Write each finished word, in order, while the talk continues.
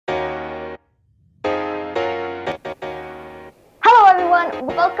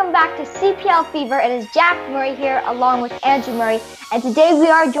everyone, welcome back to CPL Fever. It is Jack Murray here along with Andrew Murray, and today we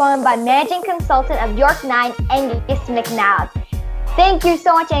are joined by Managing Consultant of York9, Angus McNab. Thank you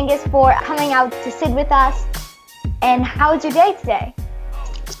so much, Angus, for coming out to sit with us. And how was your day today?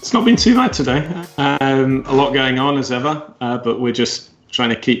 It's not been too bad today. A lot going on as ever, but we're just trying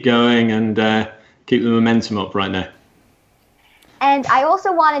to keep going and keep the momentum up right now. And I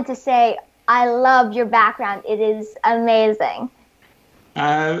also wanted to say, I love your background. It is amazing.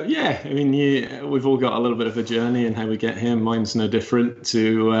 Yeah, I mean, we've all got a little bit of a journey in how we get here. Mine's no different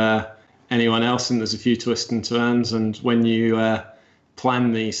to anyone else, and there's a few twists and turns. And when you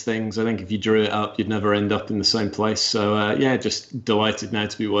plan these things, I think if you drew it up, you'd never end up in the same place. So yeah, just delighted now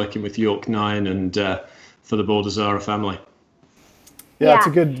to be working with York9 and for the Bordazara family. Yeah, it's a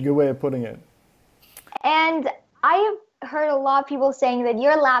good way of putting it. And I have heard a lot of people saying that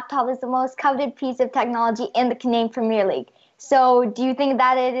your laptop is the most coveted piece of technology in the Canadian Premier League. So do you think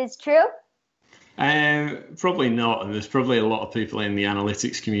that it is true? Probably not, and there's probably a lot of people in the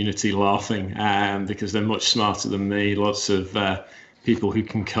analytics community laughing because they're much smarter than me. Lots of people who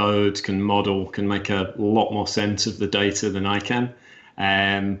can code, can model, can make a lot more sense of the data than I can.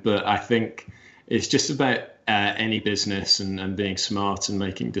 But I think it's just about any business and being smart and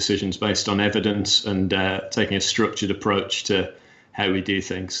making decisions based on evidence and taking a structured approach to how we do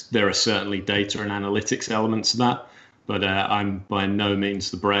things. There are certainly data and analytics elements of that, but I'm by no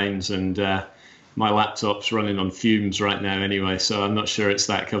means the brains, and my laptop's running on fumes right now anyway, so I'm not sure it's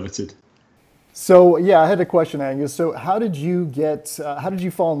that coveted. So yeah, I had a question, Angus. So how did you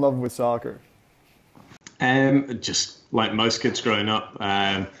fall in love with soccer? Just like most kids growing up.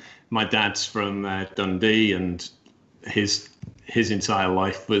 My dad's from Dundee, and his entire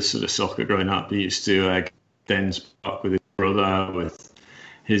life was sort of soccer growing up. He used to go to Dens Park with his brother, with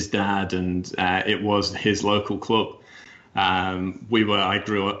his dad, and it was his local club. I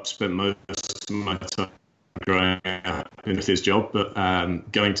grew up, spent most of my time growing up with his job, but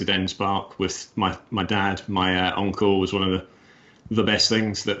going to Dens Park with my dad, my uncle, was one of the best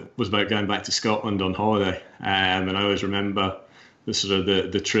things that was about going back to Scotland on holiday. And I always remember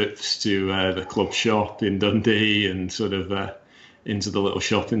the trips to the club shop in Dundee and sort of into the little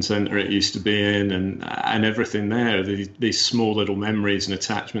shopping centre it used to be in, and everything there. These small little memories and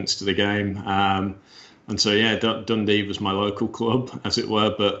attachments to the game. And so yeah, Dundee was my local club, as it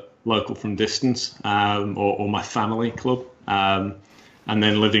were, but local from distance, or my family club. And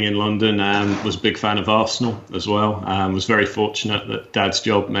then living in London, was a big fan of Arsenal as well. Was very fortunate that Dad's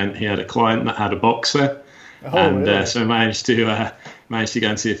job meant he had a client that had a box there. Oh, and really? So managed to go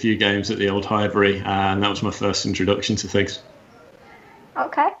and see a few games at the Old Highbury, and that was my first introduction to things.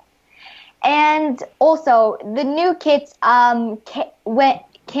 Okay. And also, the new kits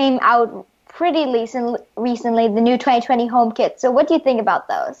came out pretty recently, the new 2020 home kit. So what do you think about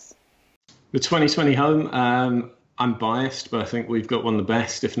those? The 2020 home, I'm biased, but I think we've got one of the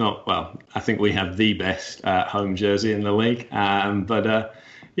best, if not, well, I think we have the best home jersey in the league.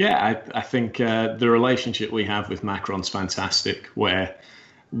 Yeah, I think the relationship we have with Macron's fantastic, where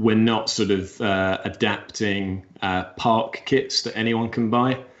we're not sort of adapting park kits that anyone can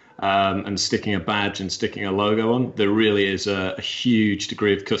buy and sticking a badge and sticking a logo on. There really is a huge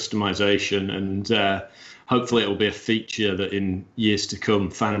degree of customization, and hopefully it will be a feature that in years to come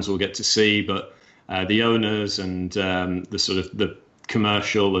fans will get to see, but the owners and the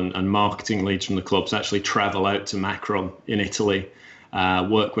commercial and marketing leads from the clubs actually travel out to Macron in Italy,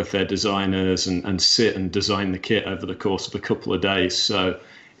 work with their designers and sit and design the kit over the course of a couple of days. So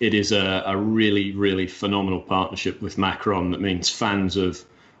it is a really, really phenomenal partnership with Macron that means fans of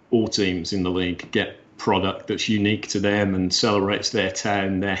all teams in the league get product that's unique to them and celebrates their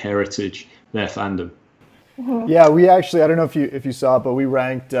town, their heritage, their fandom. Mm-hmm. Yeah, we actually, I don't know if you saw it, but we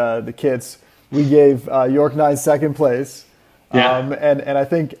ranked the kits. We gave York9 second place. Yeah. And I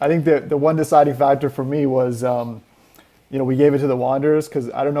think the one deciding factor for me was we gave it to the Wanderers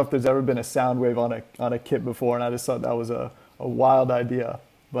because I don't know if there's ever been a sound wave on a kit before, and I just thought that was a wild idea.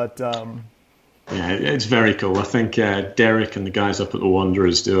 But yeah, it's very cool. I think Derek and the guys up at the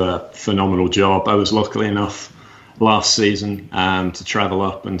Wanderers do a phenomenal job. I was lucky enough last season to travel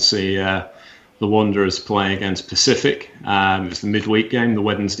up and see the Wanderers play against Pacific. It was the midweek game, the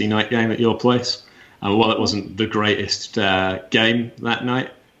Wednesday night game at your place. And while it wasn't the greatest game that night,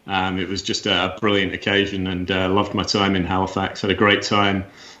 it was just a brilliant occasion, and loved my time in Halifax. Had a great time.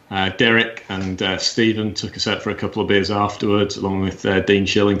 Derek and Stephen took us out for a couple of beers afterwards, along with Dean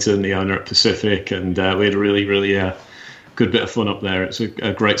Shillington, the owner at Pacific, and we had a really, really good bit of fun up there. It's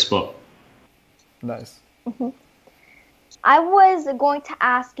a great spot. Nice. Mm-hmm. I was going to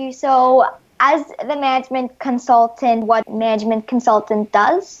ask you, so as the management consultant, what management consultant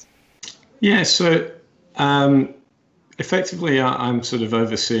does? Yeah, so effectively, I'm sort of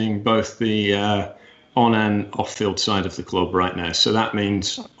overseeing both the on and off-field side of the club right now. So that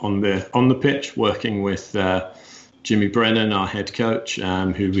means on the pitch, working with Jimmy Brennan, our head coach,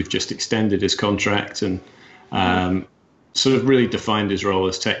 who we've just extended his contract and sort of really defined his role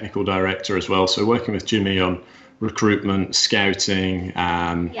as technical director as well. So working with Jimmy on recruitment, scouting,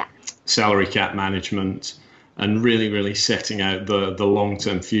 salary cap management, and really setting out the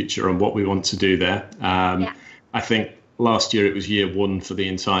long-term future and what we want to do there. I think last year it was year one for the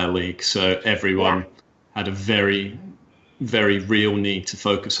entire league, so everyone had a very real need to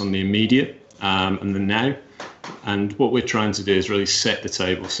focus on the immediate and the now. And what we're trying to do is really set the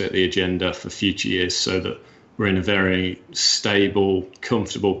table, set the agenda for future years so that we're in a very stable,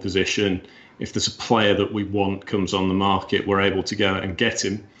 comfortable position. If there's a player that we want comes on the market, we're able to go out and get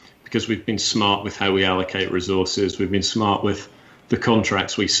him because we've been smart with how we allocate resources. We've been smart with the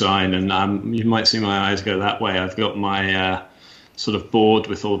contracts we sign. And you might see my eyes go that way. I've got my sort of board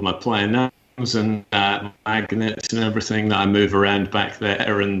with all of my player names and magnets and everything that I move around back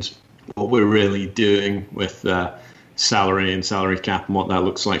there. And what we're really doing with salary and salary cap and what that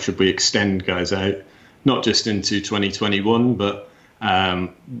looks like, should we extend guys out, not just into 2021, but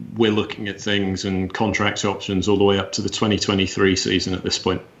we're looking at things and contract options all the way up to the 2023 season at this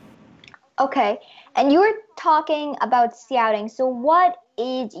point. Okay, and you were talking about scouting. So what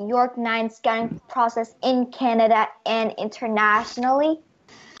is York9's scouting process in Canada and internationally?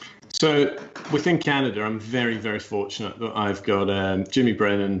 So within Canada, I'm very fortunate that I've got Jimmy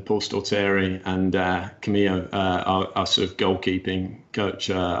Brennan, Paul Stalteri, and Camillo, our sort of goalkeeping coach,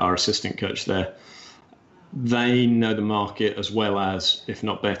 our assistant coach there. They know the market as well as, if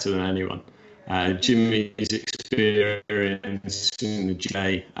not better than anyone. Jimmy's experience in the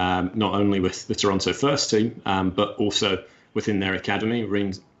GA, not only with the Toronto first team, but also within their academy,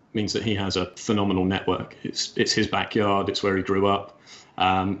 means that he has a phenomenal network. It's his backyard, it's where he grew up.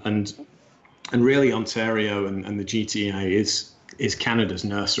 And really Ontario and the GTA is Canada's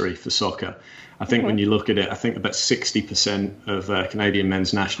nursery for soccer. I think when you look at it, I think about 60% of Canadian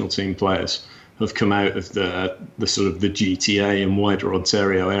men's national team players have come out of the sort of the GTA and wider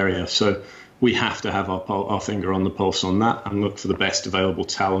Ontario area. So we have to have our finger on the pulse on that and look for the best available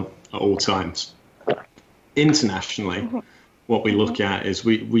talent at all times. Internationally, what we look at is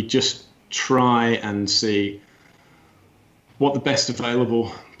we just try and see what the best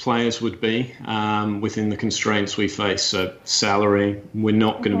available players would be within the constraints we face. So salary, we're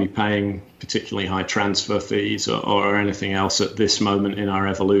not going to be paying particularly high transfer fees or anything else at this moment in our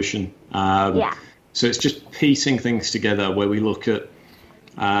evolution. So it's just piecing things together where we look at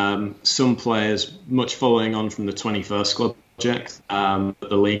some players, much following on from the 21st Club project that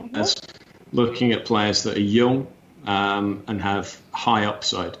the league has, looking at players that are young and have high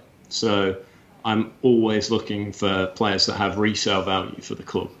upside. So I'm always looking for players that have resale value for the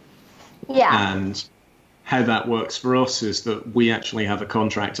club. And how that works for us is that we actually have a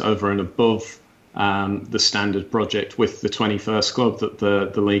contract over and above the standard project with the 21st Club that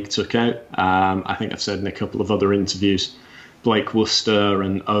the league took out. I think I've said in a couple of other interviews, Blake Worcester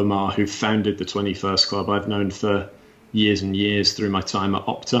and Omar, who founded the 21st Club, I've known for years and years through my time at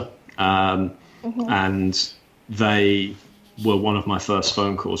Opta. And they were one of my first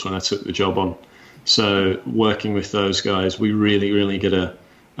phone calls when I took the job on. So working with those guys, we really get a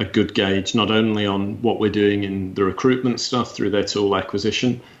good gauge, not only on what we're doing in the recruitment stuff through their tool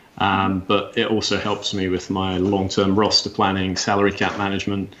acquisition, but it also helps me with my long-term roster planning, salary cap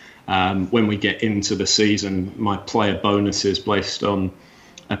management. When we get into the season, my player bonuses based on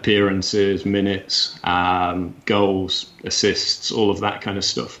appearances, minutes, goals, assists, all of that kind of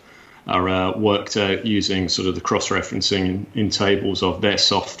stuff are worked out using sort of the cross-referencing in tables of their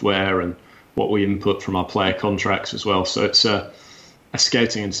software and what we input from our player contracts as well. So it's a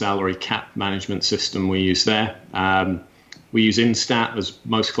scouting and salary cap management system we use there. We use Instat, as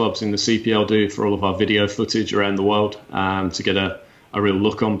most clubs in the CPL do, for all of our video footage around the world to get a real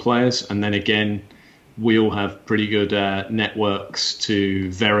look on players. And then again, we all have pretty good networks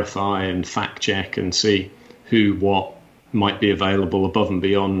to verify and fact check and see who, what might be available above and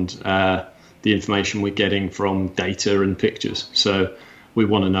beyond the information we're getting from data and pictures. So we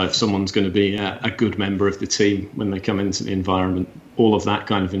want to know if someone's going to be a good member of the team when they come into the environment. All of that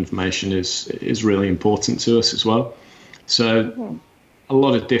kind of information is really important to us as well. So a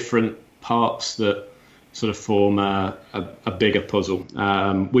lot of different parts that sort of form a bigger puzzle.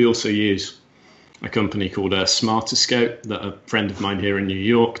 We also use a company called Smarter Scout that a friend of mine here in New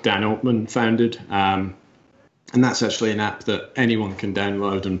York, Dan Altman, founded. And that's actually an app that anyone can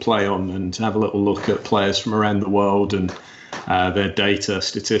download and play on and have a little look at players from around the world and their data,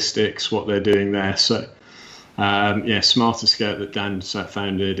 statistics, what they're doing there. So, yeah, Smarter Scout that Dan's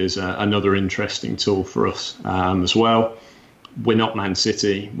founded is another interesting tool for us as well. We're not Man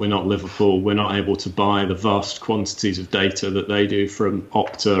City, we're not Liverpool, we're not able to buy the vast quantities of data that they do from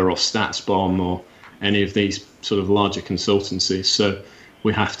Opta or StatsBomb or any of these sort of larger consultancies. So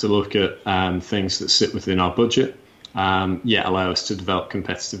we have to look at things that sit within our budget, yet allow us to develop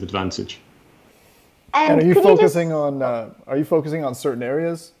competitive advantage. And are you focusing on certain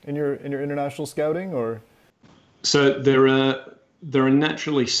areas in your international scouting, or? So there are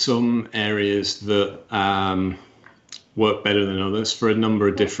naturally some areas that work better than others for a number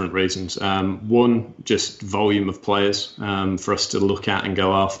of different reasons. One, just volume of players for us to look at and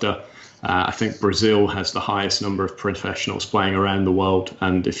go after. I think Brazil has the highest number of professionals playing around the world.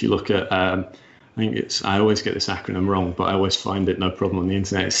 And if you look at, I always get this acronym wrong, but I always find it no problem on the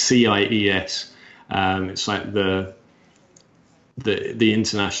internet. It's CIES. It's like the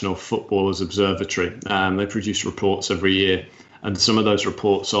International Footballers Observatory. They produce reports every year. And some of those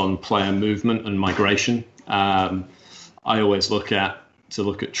reports on player movement and migration, I always look at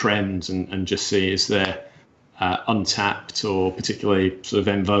trends and just see, is there untapped or particularly sort of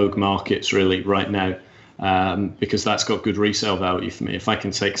en vogue markets really right now, because that's got good resale value for me. If I can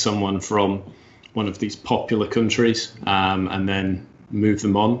take someone from one of these popular countries and then move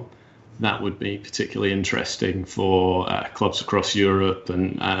them on, that would be particularly interesting for clubs across Europe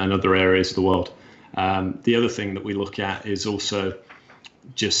and other areas of the world. The other thing that we look at is also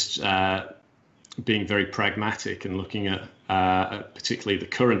just being very pragmatic and looking at particularly the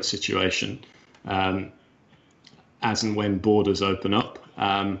current situation as and when borders open up.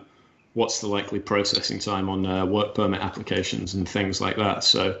 What's the likely processing time on work permit applications and things like that?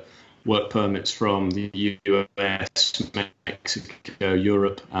 So work permits from the US, Mexico,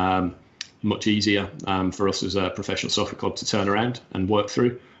 Europe, much easier for us as a professional soccer club to turn around and work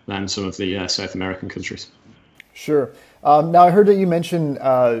through than some of the South American countries. Sure. Now, I heard that you mentioned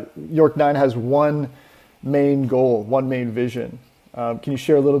York9 has one main goal, one main vision. Can you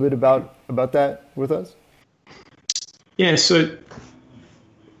share a little bit about that with us? Yeah, so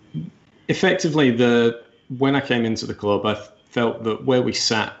effectively, when I came into the club, I felt that where we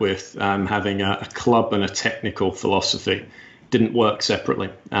sat with having a club and a technical philosophy didn't work separately.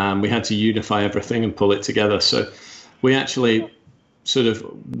 We had to unify everything and pull it together. So we actually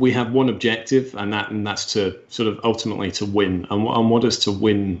we have one objective, and that's to sort of ultimately to win. And what does to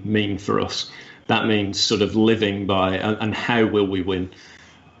win mean for us? That means sort of living by, and how will we win?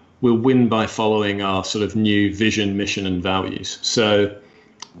 We'll win by following our sort of new vision, mission, and values. So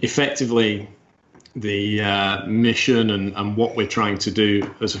effectively, the mission and what we're trying to do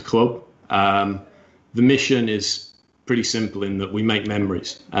as a club, the mission is pretty simple in that we make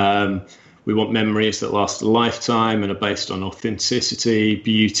memories. We want memories that last a lifetime and are based on authenticity,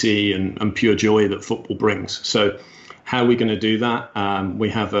 beauty, and pure joy that football brings. So how are we going to do that? We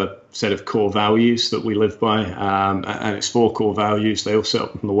have a set of core values that we live by, and it's 4 core values. They all set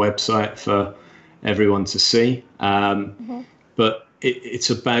up on the website for everyone to see. But it's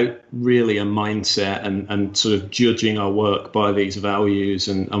about really a mindset and sort of judging our work by these values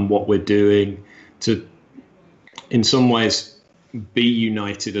and what we're doing to, in some ways, be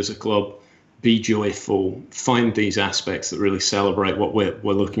united as a club, be joyful, find these aspects that really celebrate what we're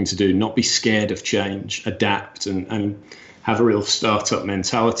looking to do, not be scared of change, adapt and have a real startup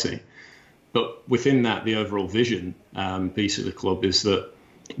mentality. But within that, the overall vision piece of the club is that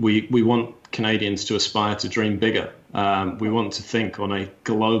we want Canadians to aspire to dream bigger. We want to think on a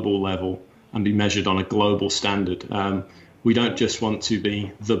global level and be measured on a global standard. We don't just want to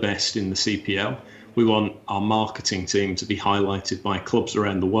be the best in the CPL. We want our marketing team to be highlighted by clubs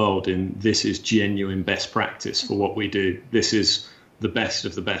around the world in this is genuine best practice for what we do. This is the best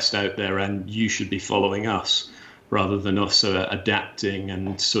of the best out there, and you should be following us rather than us adapting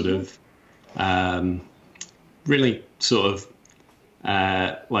and sort of really sort of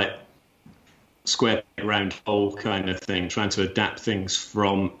like square round hole kind of thing, trying to adapt things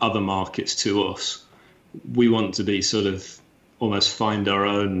from other markets to us. We want to be sort of almost find our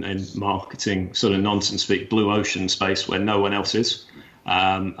own and marketing sort of nonsense speak blue ocean space where no one else is,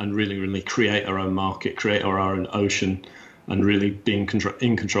 and really create our own market, create our own ocean, and really be in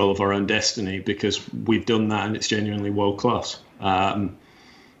control of our own destiny, because we've done that and it's genuinely world class.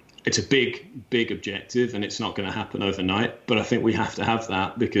 It's a big objective and it's not going to happen overnight, but I think we have to have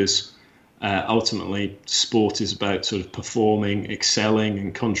that because ultimately sport is about sort of performing, excelling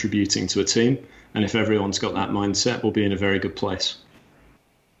and contributing to a team. And if everyone's got that mindset, we'll be in a very good place.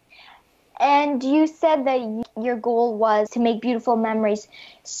 And you said that your goal was to make beautiful memories.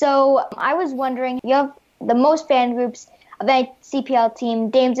 So I was wondering, you have the most fan groups of any CPL team,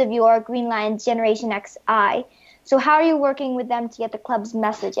 Dames of York, Green Lions, Generation XI. So how are you working with them to get the club's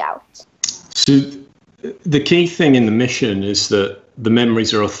message out? So the key thing in the mission is that the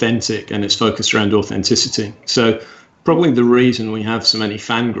memories are authentic and it's focused around authenticity. So probably the reason we have so many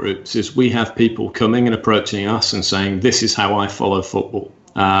fan groups is we have people coming and approaching us and saying, this is how I follow football.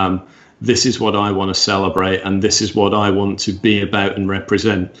 This is what I want to celebrate, and this is what I want to be about and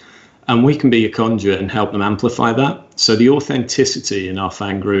represent. And we can be a conduit and help them amplify that. So the authenticity in our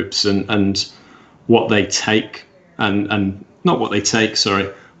fan groups and what they take, and not what they take,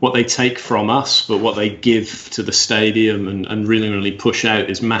 sorry, what they take from us, but what they give to the stadium and really, really push out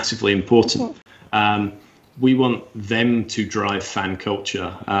is massively important. We want them to drive fan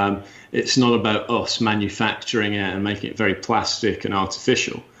culture. It's not about us manufacturing it and making it very plastic and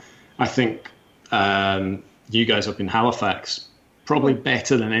artificial. I think you guys up in Halifax probably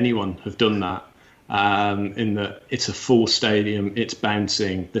better than anyone have done that, in that it's a full stadium, it's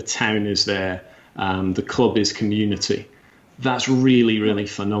bouncing, the town is there, the club is community. That's really, really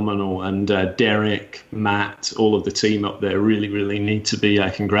phenomenal. And Derek, Matt, all of the team up there really, really need to be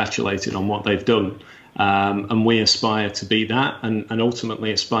congratulated on what they've done. And we aspire to be that and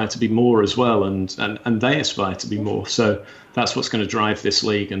ultimately aspire to be more as well. And they aspire to be more. So that's what's going to drive this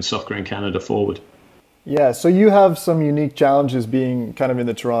league and soccer in Canada forward. Yeah, so you have some unique challenges being kind of in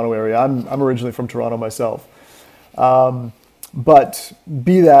the Toronto area. I'm originally from Toronto myself. But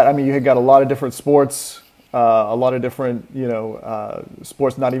be that, I mean, you had got a lot of different sports, a lot of different,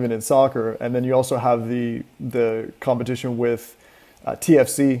 sports, not even in soccer. And then you also have the competition with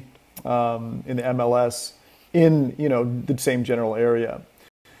TFC in the MLS in, the same general area.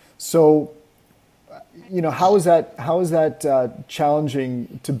 So, how is that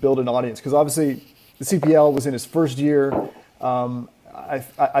challenging to build an audience? Because obviously the CPL was in its first year.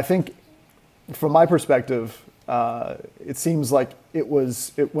 I think from my perspective, it seems like it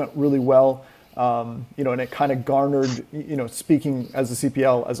went really well. And it kind of garnered, speaking as the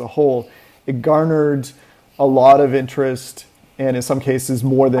CPL as a whole, it garnered a lot of interest, and in some cases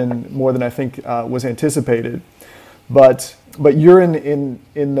more than I think was anticipated. But you're in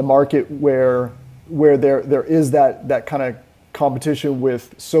the market where there is that kind of competition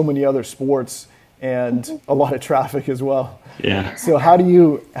with so many other sports and a lot of traffic as well. Yeah. So how do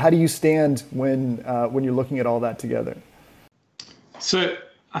you stand when you're looking at all that together? So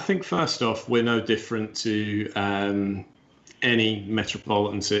I think first off, we're no different to any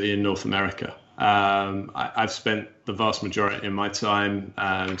metropolitan city in North America. I've spent the vast majority of my time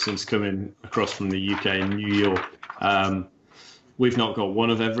since coming across from the UK in New York. We've not got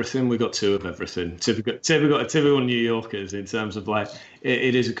one of everything, we've got two of everything. Typical New Yorkers in terms of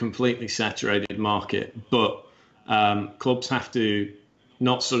it is a completely saturated market, but clubs have to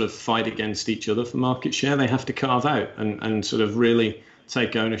not sort of fight against each other for market share. They have to carve out and sort of really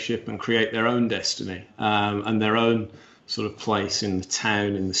take ownership and create their own destiny and their own sort of place in the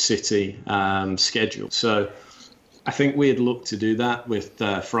town, in the city, schedule. So I think we had looked to do that with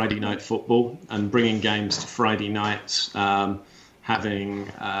Friday night football and bringing games to Friday nights, and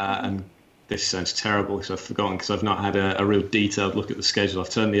this sounds terrible because I've forgotten, because I've not had a real detailed look at the schedule. I've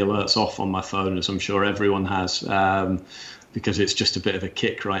turned the alerts off on my phone, as I'm sure everyone has, because it's just a bit of a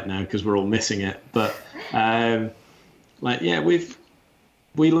kick right now because we're all missing it. But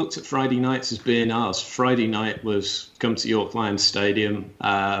we looked at Friday nights as being ours. Friday night was come to York Lions Stadium.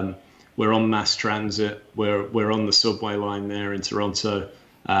 We're on mass transit. We're on the subway line there in Toronto.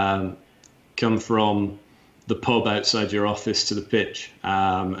 Come from the pub outside your office to the pitch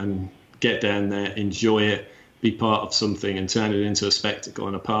and get down there, enjoy it, be part of something and turn it into a spectacle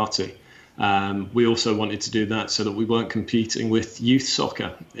and a party. We also wanted to do that so that we weren't competing with youth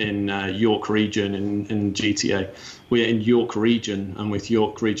soccer in York Region in GTA. We're in York Region, and with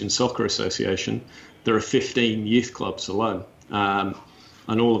York Region Soccer Association, there are 15 youth clubs alone.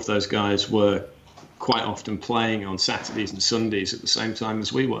 And all of those guys were quite often playing on Saturdays and Sundays at the same time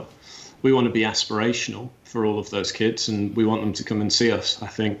as we were. We want to be aspirational for all of those kids, and we want them to come and see us. I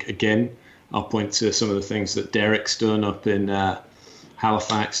think, again, I'll point to some of the things that Derek's done up in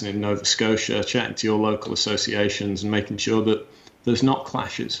Halifax and in Nova Scotia, chatting to your local associations and making sure that there's not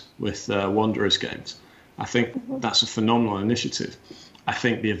clashes with Wanderers games. I think that's a phenomenal initiative. I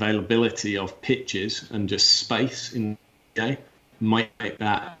think the availability of pitches and just space in the game might make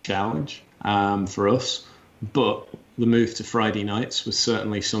that a challenge for us. But the move to Friday nights was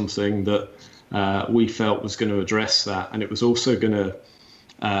certainly something that we felt was going to address that. And it was also going to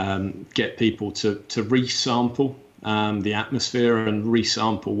get people to resample the atmosphere and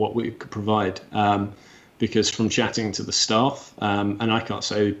resample what we could provide. Because from chatting to the staff, and I can't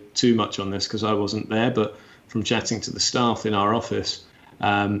say too much on this because I wasn't there, but from chatting to the staff in our office,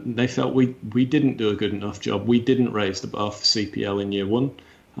 they felt we didn't do a good enough job. We didn't raise the bar for CPL in year one,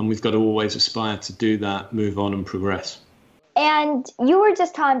 and we've got to always aspire to do that, move on and progress. And you were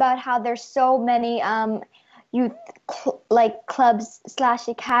just talking about how there's so many youth clubs /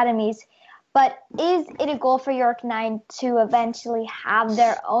 academies, but is it a goal for York9 to eventually have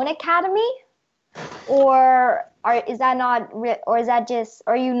their own academy? Or is that not, or is that just,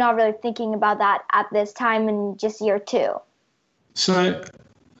 are you not really thinking about that at this time in just year two? So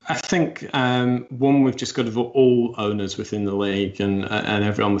I think one, we've just got to, all owners within the league and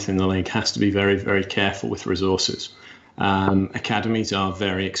everyone within the league has to be very, very careful with resources. Academies are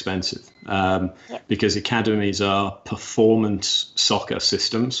very expensive because academies are performance soccer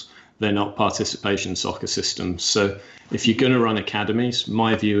systems. They're not participation soccer systems. So if you're going to run academies,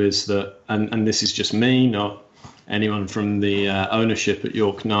 my view is that, and this is just me, not anyone from the ownership at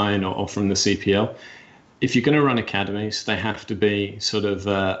York9 or from the CPL, if you're going to run academies, they have to be sort of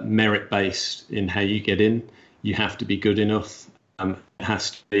merit-based in how you get in. You have to be good enough. It has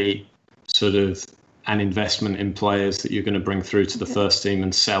to be sort of an investment in players that you're going to bring through to the first team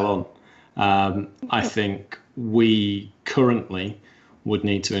and sell on. I think we currently would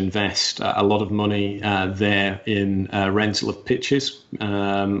need to invest a lot of money there in rental of pitches.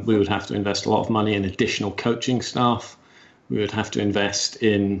 We would have to invest a lot of money in additional coaching staff. We would have to invest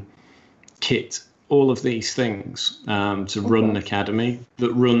in kit, all of these things to run an academy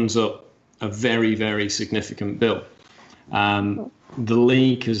that runs up a very, very significant bill. The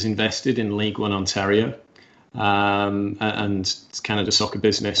league has invested in League One Ontario and Canada Soccer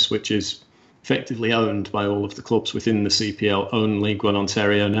Business, which is effectively owned by all of the clubs within the CPL, own League One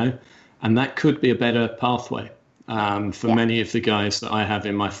Ontario now. And that could be a better pathway for many of the guys that I have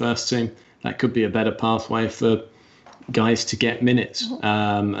in my first team. That could be a better pathway for guys to get minutes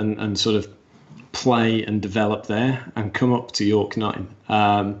and sort of play and develop there and come up to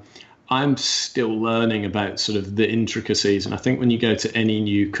York9. I'm still learning about sort of the intricacies. And I think when you go to any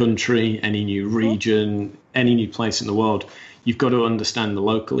new country, any new region, any new place in the world, you've got to understand the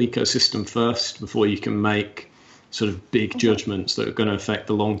local ecosystem first before you can make sort of big judgments that are going to affect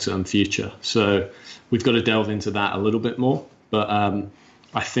the long-term future. So we've got to delve into that a little bit more. But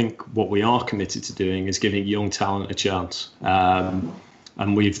I think what we are committed to doing is giving young talent a chance.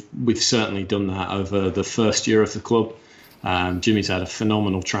 And we've certainly done that over the first year of the club. Jimmy's had a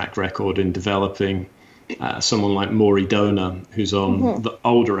phenomenal track record in developing someone like Maury Donor, who's on the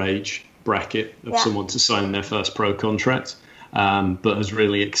older age bracket of someone to sign their first pro contract, but has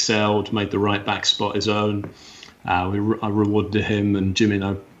really excelled, made the right back spot his own. I rewarded him, and Jimmy and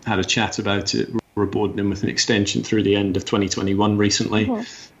I had a chat about it, rewarded him with an extension through the end of 2021 recently.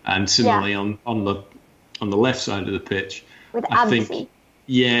 And similarly on the left side of the pitch, with I Absi. think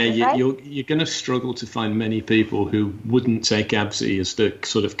you're going to struggle to find many people who wouldn't take Absi as the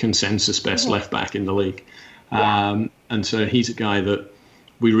sort of consensus best left back in the league. And so he's a guy that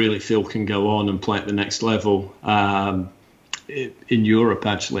we really feel can go on and play at the next level in Europe,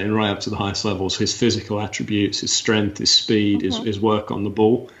 actually, and right up to the highest levels. His physical attributes, his strength, his speed, his work on the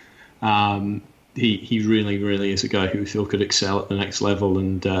ball. He really, really is a guy who we feel could excel at the next level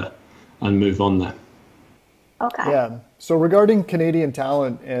and move on there. Okay. Yeah. So regarding Canadian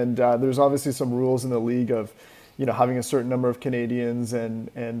talent, and there's obviously some rules in the league of, having a certain number of Canadians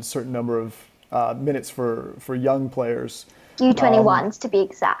and certain number of minutes for young players. U21s to be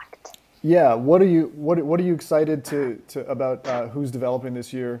exact. Yeah. What are you excited to about who's developing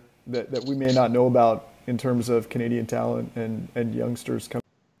this year that we may not know about in terms of Canadian talent and youngsters coming?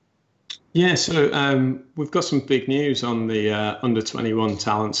 Yeah, so we've got some big news on the under-21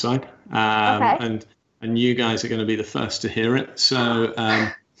 talent side, and you guys are going to be the first to hear it. So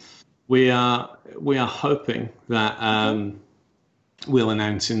we are hoping that we'll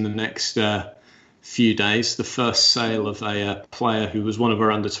announce in the next few days the first sale of a player who was one of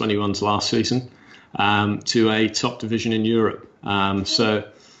our under-21s last season to a top division in Europe. So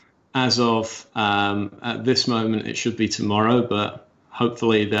as of at this moment, it should be tomorrow, but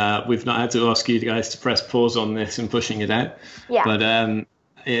hopefully we've not had to ask you guys to press pause on this and pushing it out. Yeah. But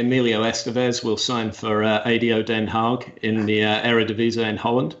Emilio Estevez will sign for ADO Den Haag in the Eredivise in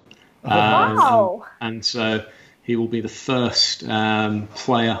Holland. Wow. And so he will be the first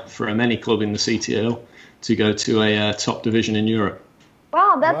player from any club in the CTL to go to a top division in Europe.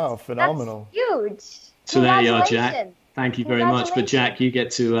 Wow, phenomenal. That's huge. So there you are, Jack. Thank you very much. But Jack, you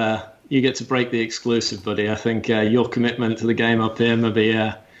get to break the exclusive, buddy. I think your commitment to the game up here maybe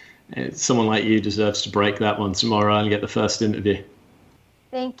someone like you deserves to break that one tomorrow and get the first interview.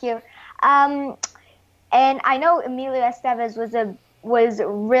 Thank you. And I know Emilio Estevez was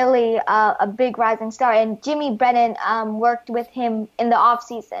really a big rising star, and Jimmy Brennan worked with him in the off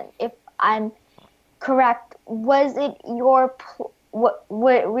season. If I'm correct, was it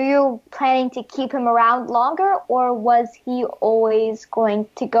were you planning to keep him around longer, or was he always going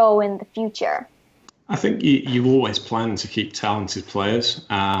to go in the future? I think you always plan to keep talented players,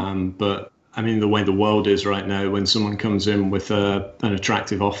 but I mean, the way the world is right now, when someone comes in with an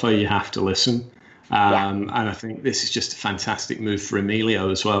attractive offer, you have to listen. And I think this is just a fantastic move for Emilio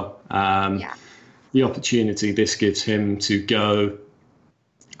as well. The opportunity this gives him to go,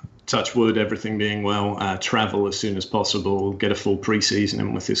 touch wood, everything being well, travel as soon as possible, get a full pre-season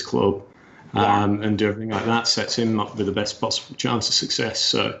in with his club, and do everything like that, sets him up with the best possible chance of success.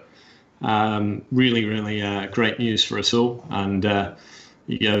 So really, really great news for us all. And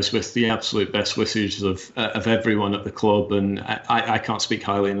he goes with the absolute best wishes of everyone at the club. And I can't speak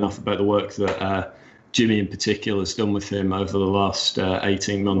highly enough about the work that Jimmy in particular has done with him over the last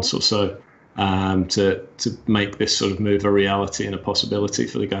 18 months or so to make this sort of move a reality and a possibility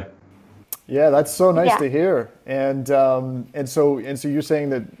for the guy. Yeah, that's so nice to hear. And so you're saying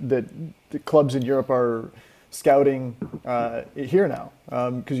that the clubs in Europe are scouting here now,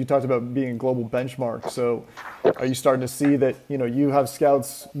 because you talked about being a global benchmark. So are you starting to see that you have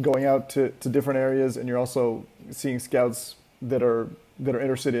scouts going out to different areas, and you're also seeing scouts that are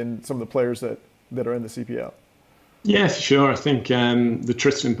interested in some of the players that are in the CPL? Yeah, for sure. I think the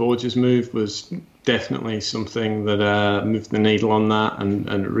Tristan Borges move was definitely something that moved the needle on that,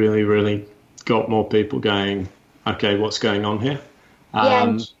 and really, really got more people going, okay, what's going on here?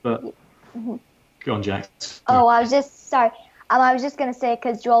 Go on, Jack. Oh, I was just going to say,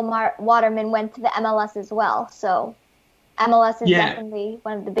 because Joel Waterman went to the MLS as well. So MLS is definitely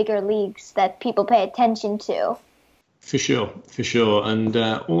one of the bigger leagues that people pay attention to. For sure. And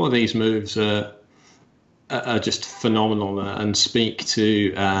all of these moves are just phenomenal and speak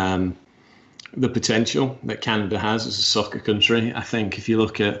to the potential that Canada has as a soccer country. I think if you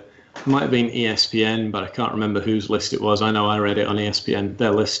look at, it might have been ESPN, but I can't remember whose list it was. I know I read it on ESPN,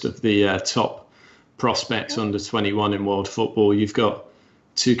 their list of the top prospects under 21 in world football. You've got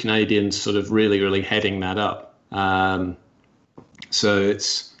two Canadians sort of really, really heading that up. So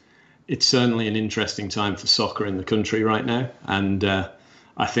it's certainly an interesting time for soccer in the country right now. And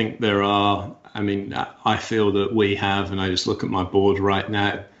I think I feel that we have, and I just look at my board right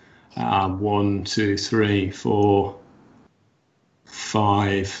now, 1, 2, 3, 4,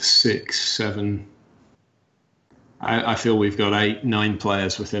 5, 6, 7. I feel we've got 8, 9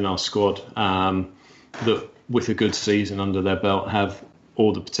 players within our squad that, with a good season under their belt, have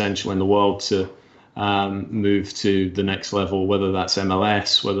all the potential in the world to move to the next level, whether that's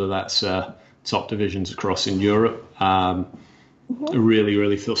MLS, whether that's top divisions across in Europe. I really,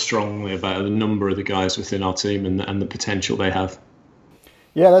 really feel strongly about a number of the guys within our team and the potential they have.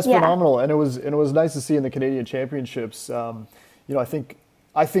 Yeah, that's phenomenal, and it was nice to see in the Canadian Championships. I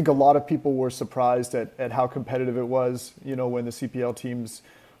think a lot of people were surprised at how competitive it was. When the CPL teams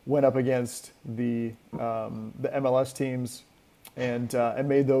went up against the MLS teams and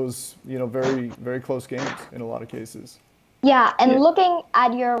made those very, very close games in a lot of cases. Yeah, and looking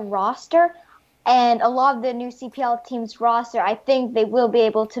at your roster and a lot of the new CPL teams' roster, I think they will be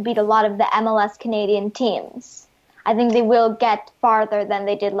able to beat a lot of the MLS Canadian teams. I think they will get farther than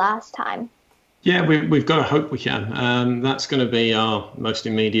they did last time. Yeah, we've got to hope we can. That's going to be our most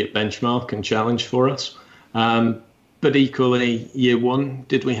immediate benchmark and challenge for us. But equally, year one,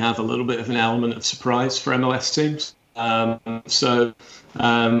 did we have a little bit of an element of surprise for MLS teams? So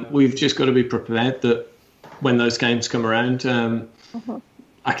we've just got to be prepared that when those games come around,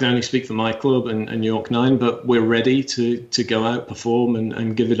 I can only speak for my club and York9, but we're ready to go out, perform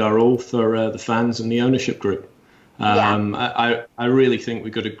and give it our all for the fans and the ownership group. I really think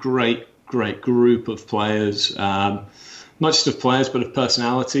we've got a great group of players, not just of players, but of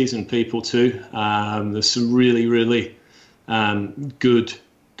personalities and people too. There's some really, really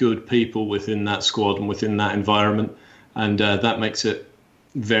good people within that squad and within that environment. And that makes it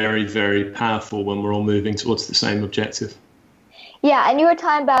very, very powerful when we're all moving towards the same objective. Yeah, and you were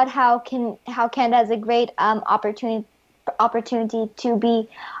talking about how Canada has a great opportunity to be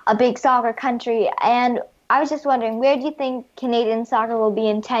a big soccer country. And I was just wondering, where do you think Canadian soccer will be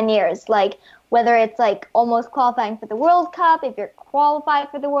in 10 years? Like, whether it's like almost qualifying for the World Cup, if you're qualified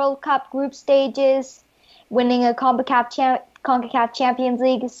for the World Cup group stages, winning a CONCACAF Champions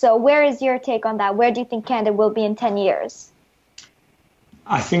League. So where is your take on that? Where do you think Canada will be in 10 years?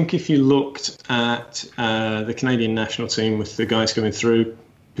 I think if you looked at the Canadian national team with the guys coming through,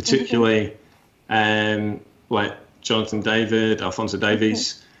 particularly like Jonathan David, Alphonso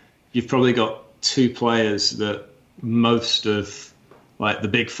Davies. You've probably got two players that most of like the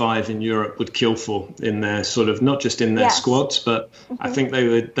big five in Europe would kill for in their sort of, not just in their squads, but I think they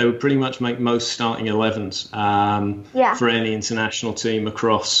would pretty much make most starting 11s for any international team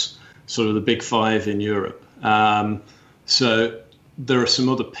across sort of the big five in Europe. So there are some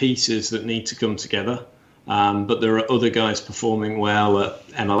other pieces that need to come together, but there are other guys performing well at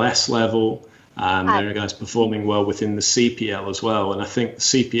MLS level. There are guys performing well within the CPL as well. And I think the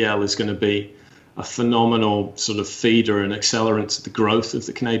CPL is going to be a phenomenal sort of feeder and accelerant to the growth of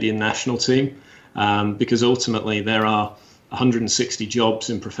the Canadian national team, because ultimately there are 160 jobs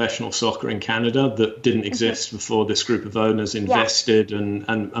in professional soccer in Canada that didn't exist before this group of owners invested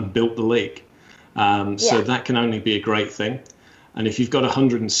and built the league. So that can only be a great thing. And if you've got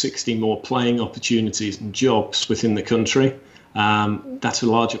 160 more playing opportunities and jobs within the country, that's a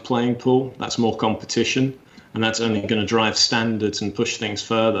larger playing pool, that's more competition, and that's only going to drive standards and push things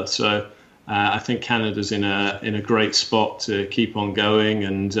further. So I think Canada's in a great spot to keep on going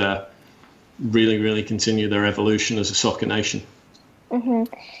and really continue their evolution as a soccer nation.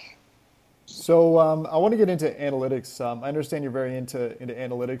 So I want to get into analytics. I understand you're very into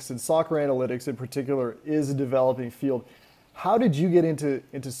analytics, and soccer analytics in particular is a developing field. How did you get into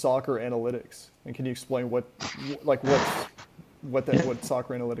soccer analytics? And can you explain what soccer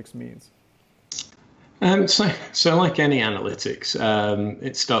analytics means? So like any analytics,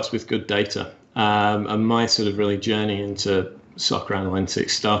 it starts with good data. And my sort of really journey into soccer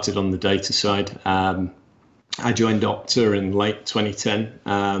analytics started on the data side. I joined Opta in late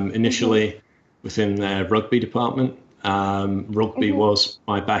 2010, initially within their rugby department. Rugby was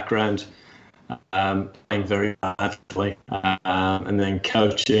my background, playing very badly, and then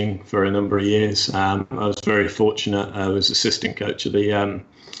coaching for a number of years. I was very fortunate. I was assistant coach of the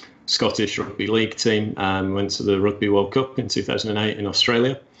Scottish Rugby League team, went to the Rugby World Cup in 2008 in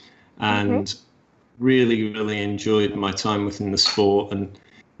Australia, and really enjoyed my time within the sport. And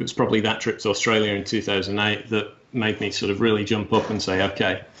it was probably that trip to Australia in 2008 that made me sort of really jump up and say,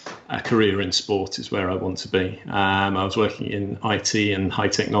 okay, a career in sport is where I want to be. I was working in IT and high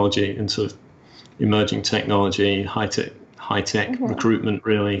technology and sort of emerging technology, high tech recruitment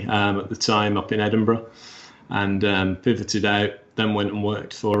really at the time up in Edinburgh, and pivoted out. Then went and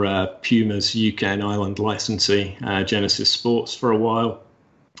worked for Puma's UK and Ireland licensee, Genesis Sports, for a while.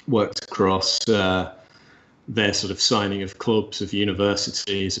 Worked across their sort of signing of clubs, of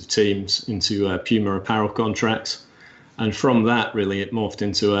universities, of teams into Puma apparel contracts. And from that, really, it morphed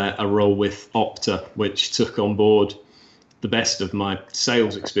into a role with Opta, which took on board the best of my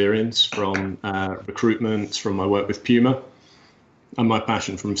sales experience from recruitment, from my work with Puma, and my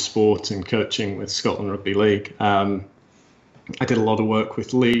passion from sport and coaching with Scotland Rugby League. I did a lot of work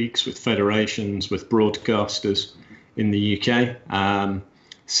with leagues, with federations, with broadcasters in the UK,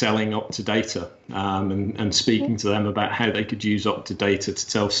 selling Opta data and speaking to them about how they could use Opta data to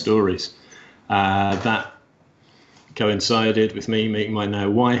tell stories. That coincided with me meeting my now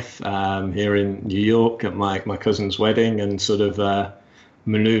wife here in New York at my cousin's wedding, and sort of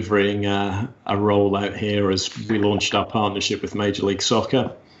manoeuvring a role out here as we launched our partnership with Major League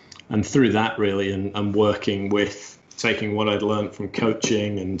Soccer. And through that, really, and working with taking what I'd learned from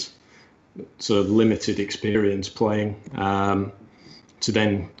coaching and sort of limited experience playing, to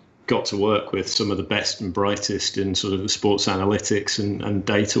then got to work with some of the best and brightest in sort of the sports analytics and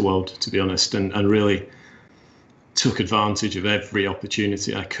data world, to be honest, and really took advantage of every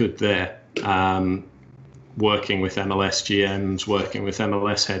opportunity I could there, working with MLS GMs, working with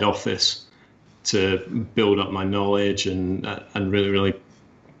MLS head office to build up my knowledge and really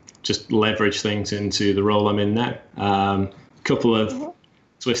just leverage things into the role I'm in now. A couple of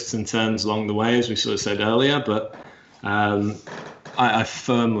twists and turns along the way, as we sort of said earlier, but I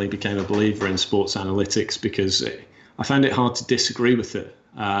firmly became a believer in sports analytics because I found it hard to disagree with it.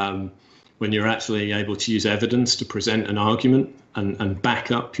 When you're actually able to use evidence to present an argument and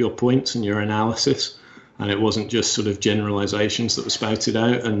back up your points and your analysis, and it wasn't just sort of generalizations that were spouted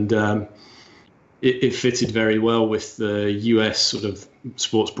out. And it fitted very well with the US sort of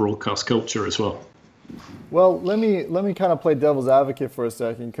sports broadcast culture as well. Well, let me kind of play devil's advocate for a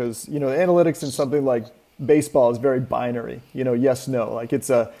second, because analytics in something like baseball is very binary. Yes, no. Like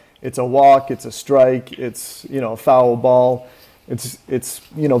it's a walk, it's a strike, it's a foul ball. It's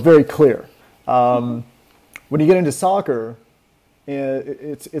very clear. When you get into soccer,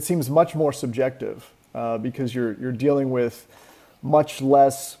 it seems much more subjective because you're dealing with much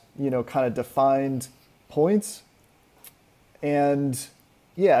less kind of defined points. And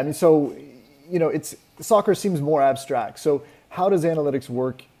yeah, I mean, so soccer seems more abstract. So how does analytics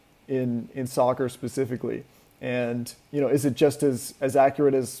work in soccer specifically? And, is it just as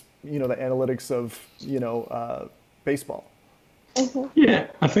accurate as, the analytics of, baseball? Yeah,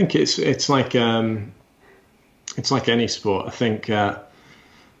 I think it's like any sport. I think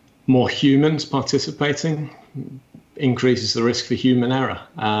more humans participating increases the risk for human error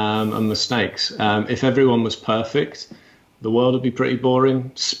and mistakes. If everyone was perfect, the world would be pretty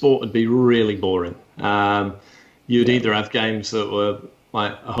boring. Sport would be really boring. You'd either have games that were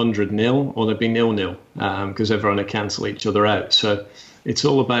like 100-0 or they'd be 0-0 because everyone would cancel each other out. So it's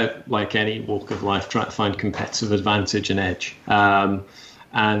all about, like any walk of life, trying to find competitive advantage and edge.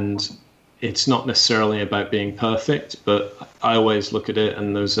 And it's not necessarily about being perfect, but I always look at it,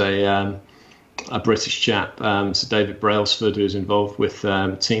 and there's a British chap, Sir David Brailsford, who's involved with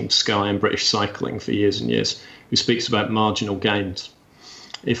Team Sky and British Cycling for years and years, who speaks about marginal gains.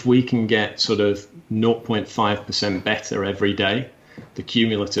 If we can get sort of 0.5% better every day, the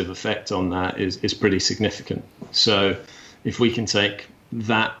cumulative effect on that is pretty significant. So if we can take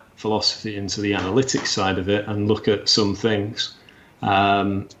that philosophy into the analytics side of it and look at some things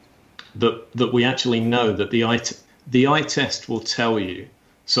that we actually know that the eye test will tell you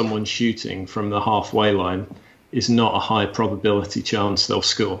someone shooting from the halfway line is not a high probability chance they'll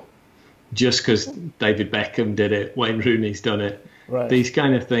score. Just because David Beckham did it, Wayne Rooney's done it. Right. These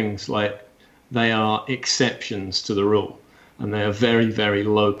kind of things, like, they are exceptions to the rule, and they are very, very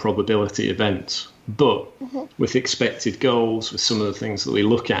low probability events. But with expected goals, with some of the things that we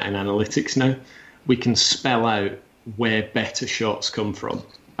look at in analytics now, we can spell out where better shots come from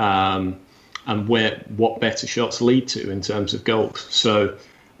and what better shots lead to in terms of goals. So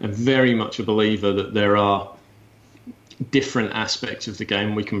I'm very much a believer that there are different aspects of the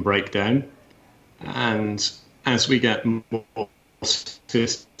game we can break down. And as we get more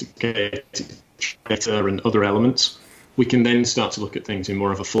sophisticated data and other elements, we can then start to look at things in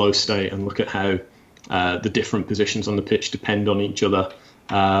more of a flow state and look at how the different positions on the pitch depend on each other.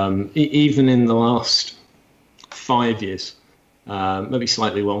 Even in the last 5 years, maybe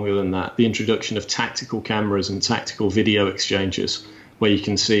slightly longer than that, the introduction of tactical cameras and tactical video exchanges, where you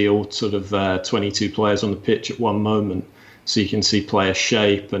can see all sort of 22 players on the pitch at one moment, so you can see player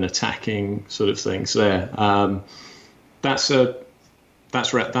shape and attacking sort of things there.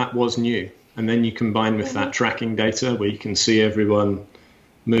 That was new. And then you combine with that tracking data where you can see everyone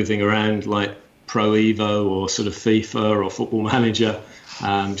moving around like Pro Evo or sort of FIFA or Football Manager,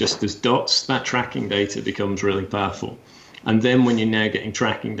 just as dots. That tracking data becomes really powerful. And then when you're now getting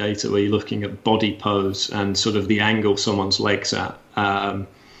tracking data where you're looking at body pose and sort of the angle someone's leg's at,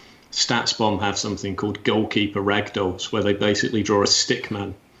 StatsBomb have something called goalkeeper ragdolls, where they basically draw a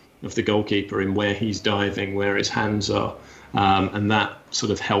stickman of the goalkeeper in where he's diving, where his hands are. And that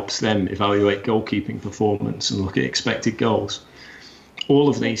sort of helps them evaluate goalkeeping performance and look at expected goals. All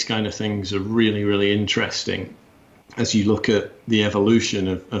of these kind of things are really, really interesting as you look at the evolution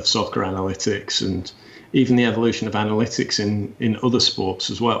of soccer analytics and even the evolution of analytics in other sports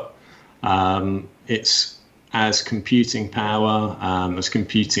as well. It's as computing power, as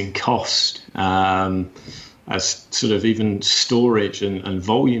computing cost, as sort of even storage and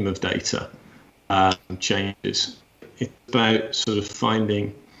volume of data changes. It's about sort of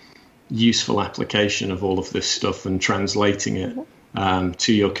finding useful application of all of this stuff and translating it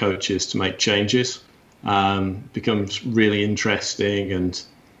to your coaches to make changes. Becomes really interesting and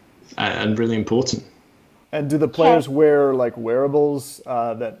really important. And do the players wear like wearables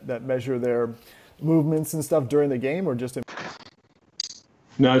that measure their movements and stuff during the game, or just in?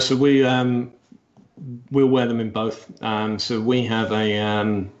 No, so we'll wear them in both. So we have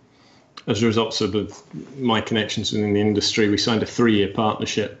as a result of my connections within the industry, we signed a 3-year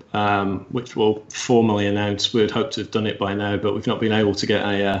partnership, which we'll formally announce. We'd hoped to have done it by now, but we've not been able to get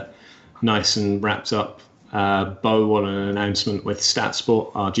a nice and wrapped up bow on an announcement with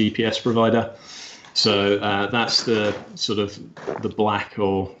StatSport, our GPS provider. So that's the sort of the black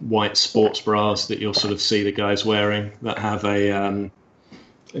or white sports bras that you'll sort of see the guys wearing that have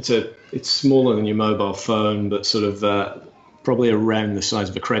it's smaller than your mobile phone, but sort of probably around the size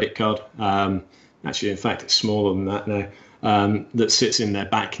of a credit card. Actually, in fact, it's smaller than that now. That sits in their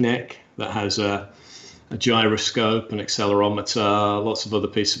back neck, that has a gyroscope, an accelerometer, lots of other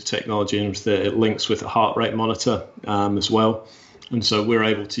pieces of technology, and that it links with a heart rate monitor as well. And so we're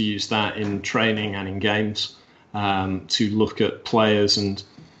able to use that in training and in games to look at players. And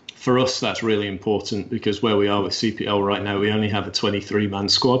for us, that's really important because where we are with CPL right now, we only have a 23-man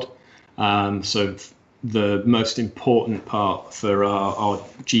squad. So the most important part for our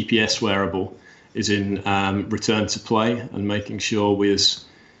GPS wearable is in return to play and making sure we're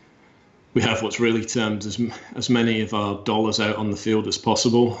we have what's really termed as many of our dollars out on the field as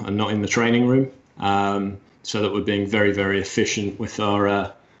possible and not in the training room, so that we're being very, very efficient with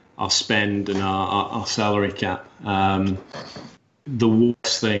our spend and our salary cap. The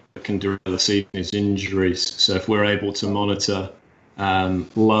worst thing that can derail the season is injuries. So if we're able to monitor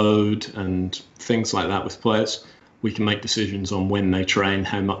load and things like that with players, we can make decisions on when they train,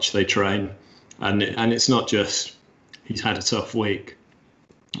 how much they train, and it's not just he's had a tough week.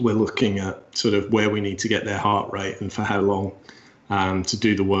 We're looking at sort of where we need to get their heart rate and for how long to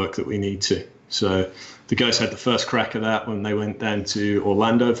do the work that we need to. So the guys had the first crack at that when they went down to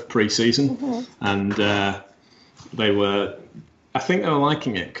Orlando for pre-season, and I think they were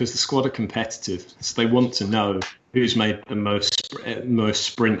liking it because the squad are competitive, so they want to know who's made the most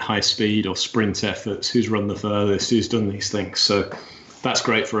sprint high speed or sprint efforts, who's run the furthest, who's done these things. So that's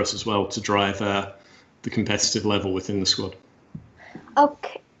great for us as well to drive the competitive level within the squad.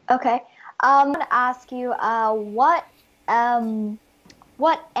 Okay. I'm gonna ask you what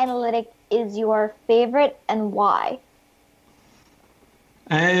analytic is your favorite and why?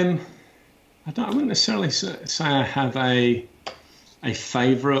 I wouldn't necessarily say I have a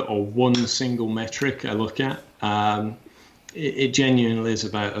favorite or one single metric I look at. It genuinely is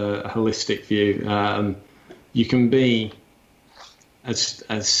about a holistic view. You can be as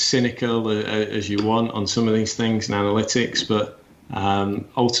cynical as you want on some of these things in analytics, but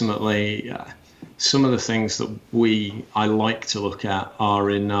ultimately some of the things that I like to look at are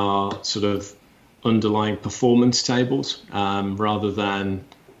in our sort of underlying performance tables rather than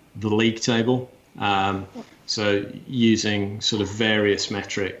the league table. So using sort of various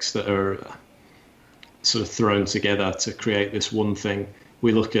metrics that are sort of thrown together to create this one thing.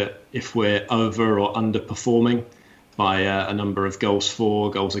 We look at if we're over or underperforming by a number of goals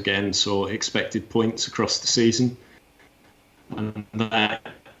for, goals against, or expected points across the season. And that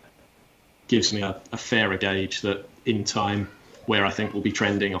gives me a fairer gauge that in time where I think we'll be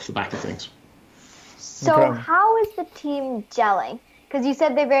trending off the back of things. So how is the team gelling? Because you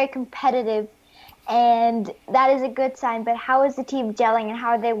said they're very competitive, and that is a good sign, but how is the team gelling and how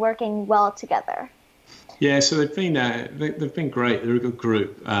are they working well together? Yeah, so they've been great. They're a good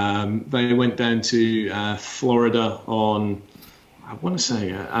group. They went down to Florida on, I want to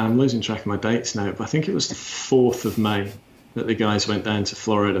say, I'm losing track of my dates now, but I think it was the 4th of May that the guys went down to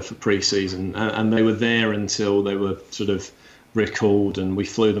Florida for pre-season, and they were there until they were sort of recalled, and we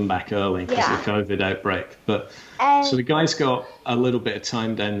flew them back early because of the COVID outbreak. But so the guys got a little bit of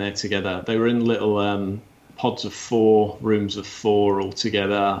time down there together. They were in little pods of 4, rooms of 4 all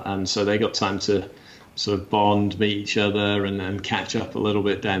together, and so they got time to sort of bond, meet each other, and catch up a little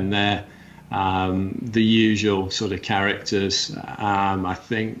bit down there. The usual sort of characters, I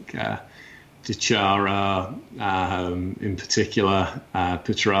think Dichara, in particular,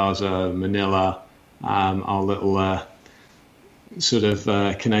 Petraza, Manila, our little sort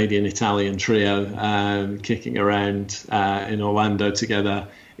of Canadian-Italian trio kicking around in Orlando together.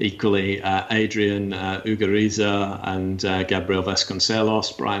 Equally, Adrian Ugariza and Gabriel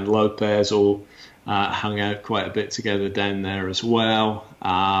Vasconcelos, Brian Lopez, all hung out quite a bit together down there as well.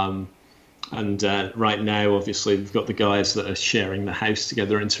 And right now, obviously, we've got the guys that are sharing the house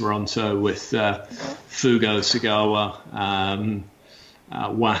together in Toronto with Fugo Sagawa,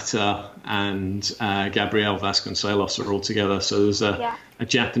 Wata, and Gabriel Vasconcelos are all together. So there's a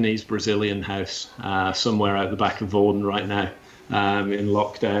Japanese-Brazilian house somewhere out the back of Vaughan right now in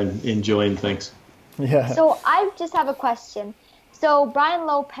lockdown, enjoying things. Yeah. So I just have a question. So Brian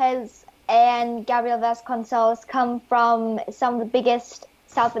Lopez and Gabriel Vasconcelos come from some of the biggest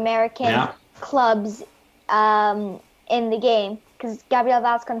South American clubs in the game, because Gabriel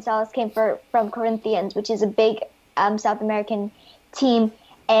Vasconcelos came from Corinthians, which is a big South American team,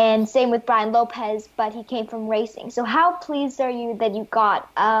 and same with Brian Lopez, but he came from racing. So how pleased are you that you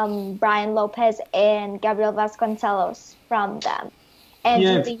got Brian Lopez and Gabriel Vasconcelos from them? And do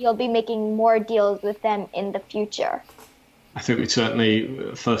you think you'll be making more deals with them in the future? I think we certainly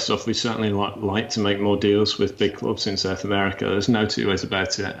like to make more deals with big clubs in South America. There's no two ways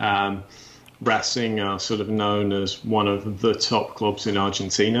about it. Racing are sort of known as one of the top clubs in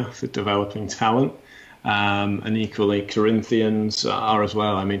Argentina for developing talent. And equally, Corinthians are as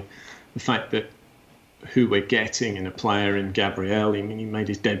well. I mean, the fact that who we're getting in a player in Gabriel, I mean, he made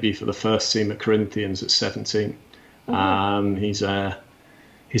his debut for the first team at Corinthians at 17. He's a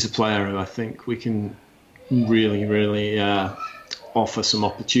player who I think we can really offer some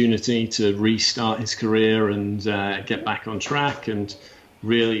opportunity to restart his career and get back on track and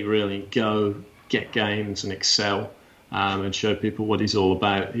really go get games and excel and show people what he's all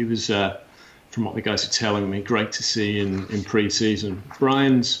about. He was, from what the guys are telling me, great to see in pre-season.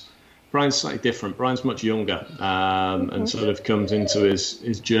 Brian's Brian's slightly different. Brian's much younger, and sort of comes into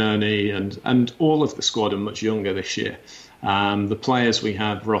his journey, and all of the squad are much younger this year. The players we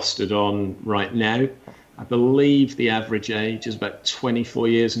have rostered on right now, I believe the average age is about 24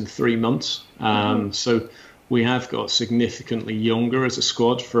 years and 3 months. So we have got significantly younger as a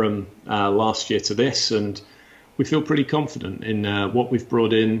squad from last year to this, and we feel pretty confident in what we've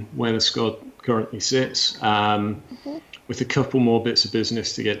brought in, where the squad currently sits. With a couple more bits of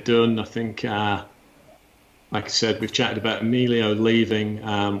business to get done, I think, like I said, we've chatted about Emilio leaving.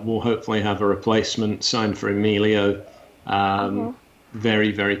 We'll hopefully have a replacement signed for Emilio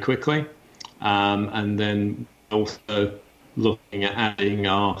very, very quickly. And then also looking at adding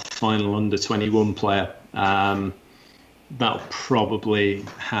our final under-21 player. That'll probably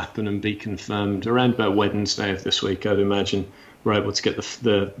happen and be confirmed around about Wednesday of this week, I'd imagine. We're able to get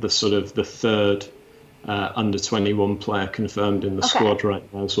the sort of the third under-21 player confirmed in the squad right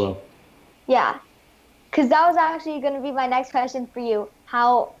now as well. Yeah, because that was actually going to be my next question for you.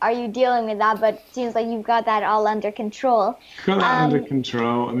 How are you dealing with that? But it seems like you've got that all under control. Got that under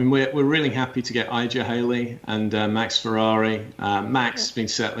control. I mean, we're really happy to get Ija Haley and Max Ferrari. Max has been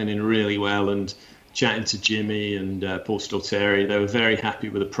settling in really well, and chatting to Jimmy and Paul Stalteri, they were very happy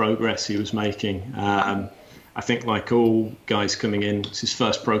with the progress he was making. I think, like all guys coming in, it's his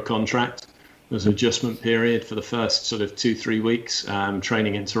first pro contract. There's an adjustment period for the first sort of 2-3 weeks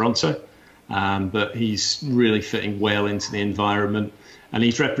training in Toronto. But he's really fitting well into the environment. And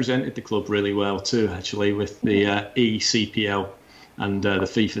he's represented the club really well too, actually, with the ECPL and the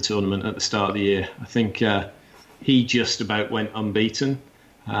FIFA tournament at the start of the year. I think he just about went unbeaten,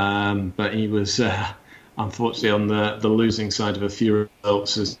 but he was unfortunately on the losing side of a few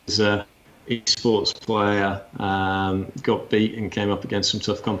results as esports player. Got beat and came up against some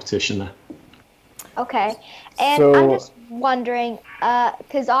tough competition there. Okay, and I'm just wondering,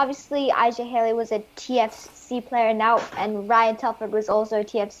 because obviously Ija Haley was a TFC player now, and Ryan Telford was also a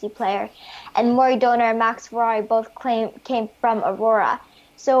TFC player, and Maury Donor and Max Ferrari both came from Aurora.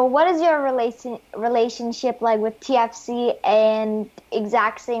 So what is your relationship like with TFC, and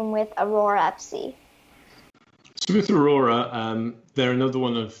exact same with Aurora FC? So with Aurora, they're another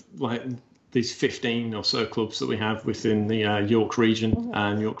one of like these 15 or so clubs that we have within the York region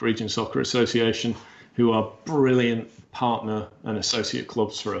and York Region Soccer Association, who are brilliant partner and associate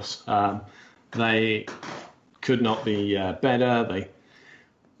clubs for us. They could not be better. They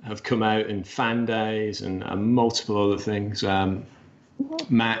have come out in fan days and multiple other things.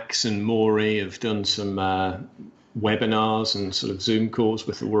 Max and Maury have done some webinars and sort of Zoom calls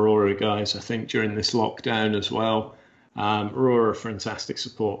with the Aurora guys, I think, during this lockdown as well. Aurora are fantastic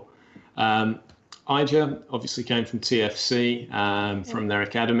support. Ija obviously came from TFC, from their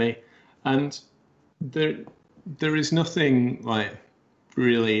academy, and there is nothing like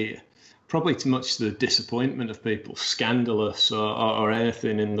really, probably too much to the disappointment of people, scandalous or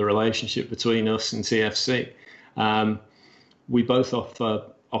anything in the relationship between us and TFC. We both offer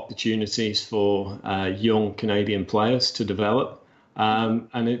opportunities for young Canadian players to develop,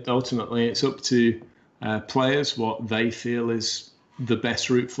 and ultimately it's up to players what they feel is the best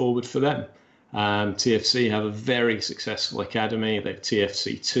route forward for them. TFC have a very successful academy. They have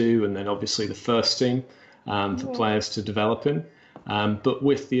TFC2 and then obviously the first team for players to develop in. But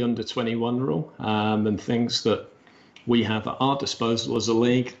with the under-21 rule and things that we have at our disposal as a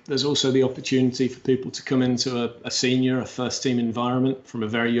league, there's also the opportunity for people to come into a senior, a first team environment from a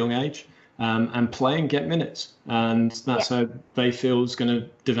very young age and play and get minutes. And that's how they feel is going to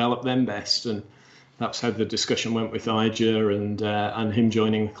develop them best. And that's how the discussion went with Ija and him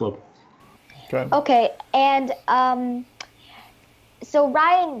joining the club. Okay, and so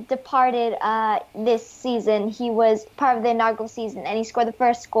Ryan departed this season. He was part of the inaugural season, and he scored the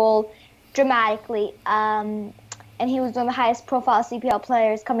first goal dramatically. And he was one of the highest profile CPL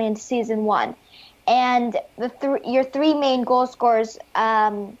players coming into season one. And your three main goal scorers,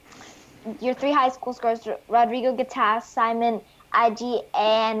 your three highest goal scorers, Rodrigo Gattas, Simon Ig,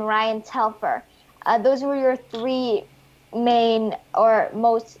 and Ryan Telfer. Those were your three main or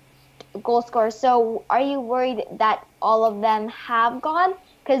most goal scorers. So are you worried that all of them have gone?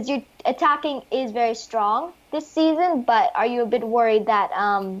 Because your attacking is very strong this season, but are you a bit worried that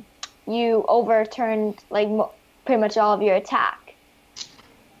you overturned like pretty much all of your attack?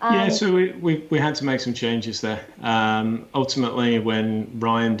 Yeah, so we had to make some changes there. Ultimately, when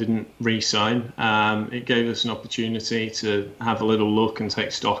Ryan didn't re-sign, it gave us an opportunity to have a little look and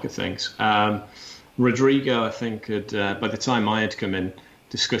take stock of things. Rodrigo, I think, had by the time I had come in,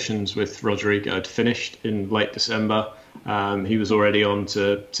 discussions with Rodrigo had finished in late December. He was already on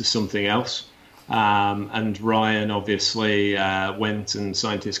to something else. And Ryan obviously went and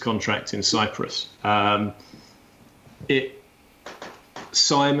signed his contract in Cyprus.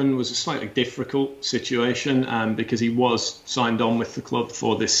 Simon was a slightly difficult situation because he was signed on with the club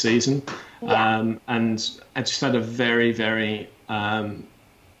for this season. And I just had a very, very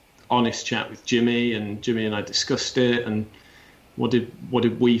honest chat with Jimmy, and Jimmy and I discussed it and what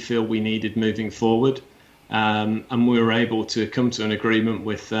did we feel we needed moving forward. And we were able to come to an agreement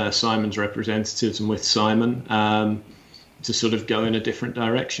with Simon's representatives and with Simon to sort of go in a different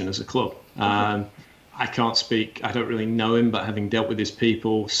direction as a club. I can't speak, I don't really know him, but having dealt with his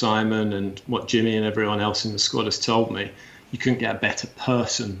people, Simon, and what Jimmy and everyone else in the squad has told me, you couldn't get a better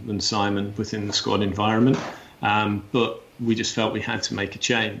person than Simon within the squad environment. But we just felt we had to make a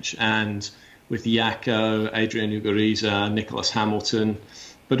change. And with Jaco, Adrian Ugariza, Nicholas Hamilton,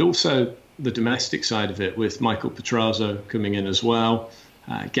 but also the domestic side of it with Michael Petrazo coming in as well.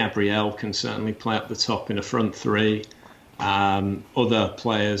 Gabriel can certainly play up the top in a front three. Other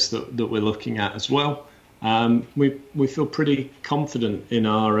players that we're looking at as well. We feel pretty confident in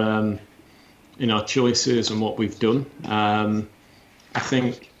our choices and what we've done. I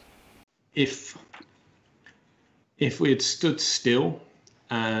think if we had stood still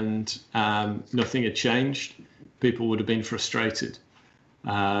and nothing had changed, people would have been frustrated.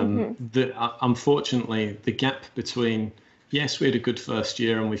 Unfortunately, the gap between, yes, we had a good first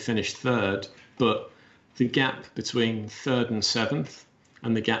year and we finished third, but the gap between third and seventh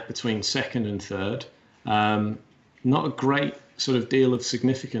and the gap between second and third, not a great sort of deal of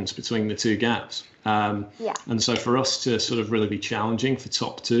significance between the two gaps. And so for us to sort of really be challenging for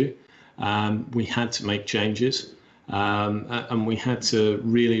top two, we had to make changes. And we had to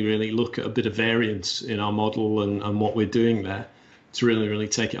really, really look at a bit of variance in our model and what we're doing there to really, really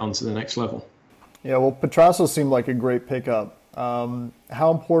take it on to the next level. Yeah, well, Petrasso seemed like a great pickup.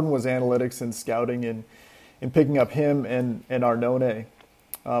 How important was analytics and scouting in picking up him and Arnone?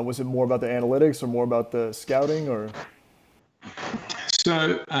 Was it more about the analytics or more about the scouting? Or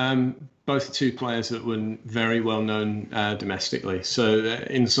So both two players that were very well known domestically. So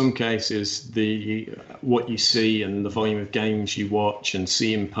in some cases, what you see and the volume of games you watch and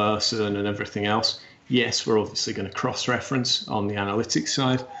see in person and everything else, yes, we're obviously going to cross-reference on the analytics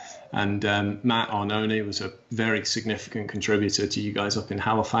side. And Matt Arnone was a very significant contributor to you guys up in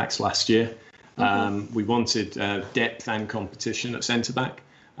Halifax last year. We wanted depth and competition at centre-back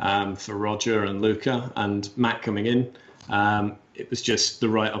for Roger and Luca, and Matt coming in. It was just the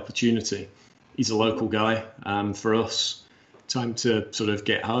right opportunity. He's a local guy for us. Time to sort of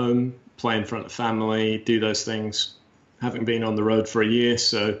get home, play in front of family, do those things. Having been on the road for a year,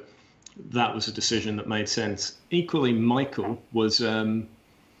 so that was a decision that made sense. Equally, Michael was, when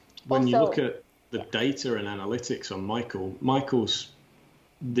you look at the data and analytics on Michael's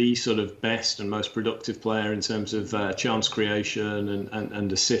the sort of best and most productive player in terms of chance creation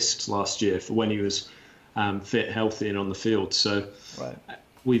and assists last year for when he was fit, healthy, and on the field. So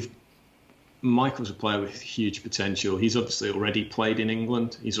Michael's a player with huge potential. He's obviously already played in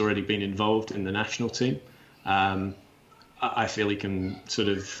England. He's already been involved in the national team. I feel he can sort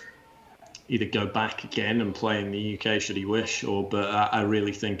of either go back again and play in the UK should he wish, but I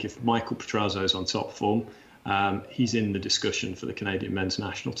really think if Michael Petrazo is on top form, he's in the discussion for the Canadian men's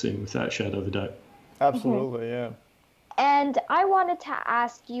national team without a shadow of a doubt. Absolutely, yeah. And I wanted to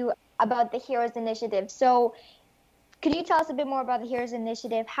ask you about the Heroes Initiative. So could you tell us a bit more about the Heroes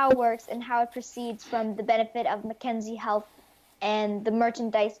Initiative, how it works and how it proceeds from the benefit of Mackenzie Health and the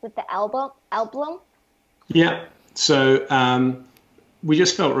merchandise with the album? Yeah, so we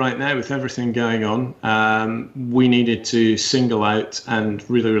just felt right now with everything going on, we needed to single out and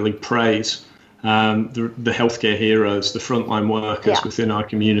really, really praise the healthcare heroes, the frontline workers within our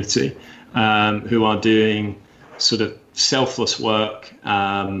community who are doing sort of selfless work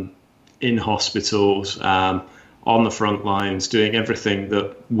in hospitals, on the front lines, doing everything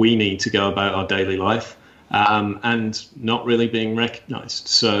that we need to go about our daily life and not really being recognised.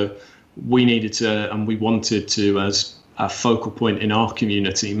 So we needed to, and we wanted to, as a focal point in our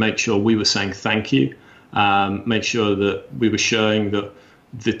community, make sure we were saying thank you, make sure that we were showing that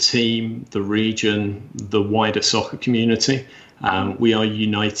the team, the region, the wider soccer community, we are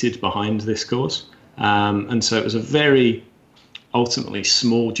united behind this cause. And so it was a very ultimately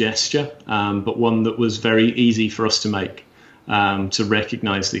small gesture, but one that was very easy for us to make, to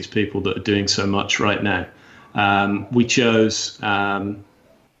recognise these people that are doing so much right now. We chose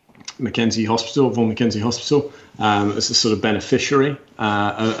Mackenzie Hospital, Vaughan Mackenzie Hospital, as the sort of beneficiary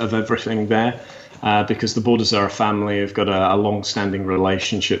of everything there, because the Borders are a family, have got a long-standing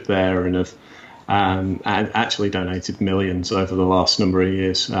relationship there, and have and actually donated millions over the last number of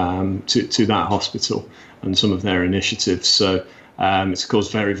years to that hospital and some of their initiatives. So it's of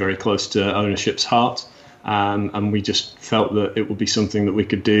course very, very close to ownership's heart, and we just felt that it would be something that we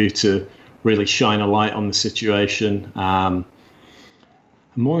could do to really shine a light on the situation.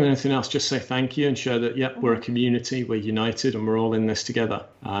 More than anything else, just say thank you and show that, yep, we're a community, we're united, and we're all in this together.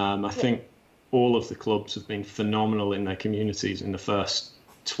 I think all of the clubs have been phenomenal in their communities in the first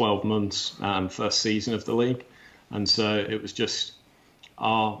 12 months, first season of the league. And so it was just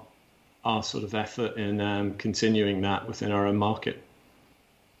our sort of effort in continuing that within our own market.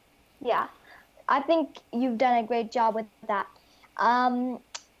 Yeah, I think you've done a great job with that.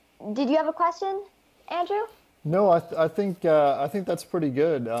 Did you have a question, Andrew? No, I think that's pretty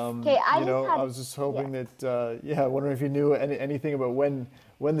good. Okay, I was just hoping that wondering if you knew anything about when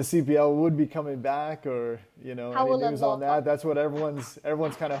the CPL would be coming back, or any news on that. That's what everyone's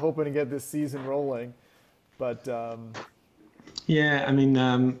kind of hoping to get this season rolling. But yeah, I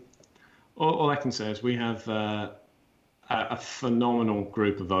mean, all I can say is we have a phenomenal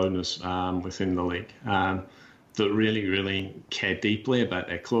group of owners within the league that really, really care deeply about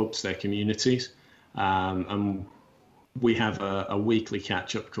their clubs, their communities. And we have a weekly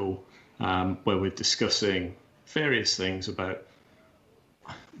catch-up call where we're discussing various things about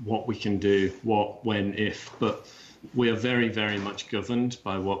what we can do, what, when, if, but we are very, very much governed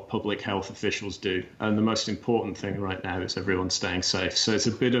by what public health officials do. And the most important thing right now is everyone staying safe. So it's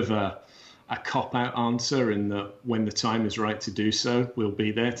a bit of a cop-out answer in that when the time is right to do so, we'll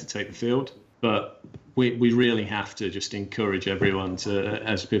be there to take the field. But we really have to just encourage everyone to,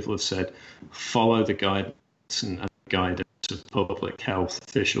 as people have said, follow the guidance and guidance of public health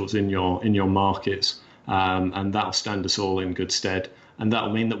officials in your markets, and that'll stand us all in good stead. And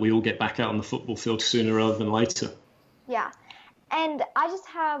that'll mean that we all get back out on the football field sooner rather than later. Yeah, and I just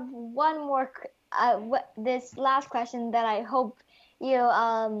have one more, this last question that I hope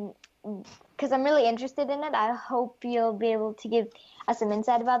you, because I'm really interested in it, I hope you'll be able to give us some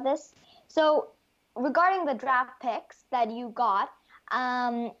insight about this. So, regarding the draft picks that you got,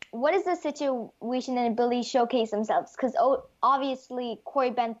 what is the situation and ability to showcase themselves? Because obviously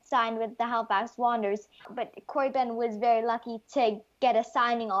Corey Ben signed with the Halifax Wanderers, but Corey Ben was very lucky to get a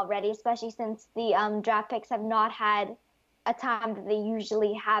signing already, especially since the draft picks have not had a time that they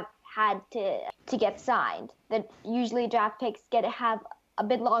usually have had to get signed. That usually draft picks have a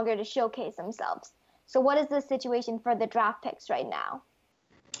bit longer to showcase themselves. So what is the situation for the draft picks right now?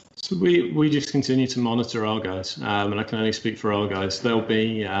 So we just continue to monitor our guys, and I can only speak for our guys. They'll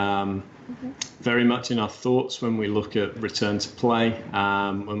be very much in our thoughts when we look at return to play,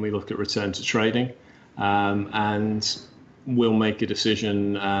 when we look at return to trading, and we'll make a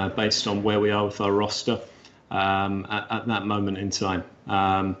decision based on where we are with our roster at that moment in time.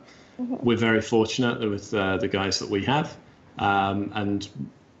 We're very fortunate with the guys that we have, and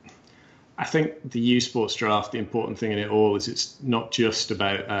I think the U Sports draft, the important thing in it all is it's not just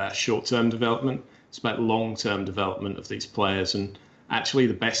about short-term development, it's about long-term development of these players. And actually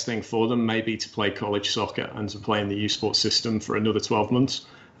the best thing for them may be to play college soccer and to play in the U Sports system for another 12 months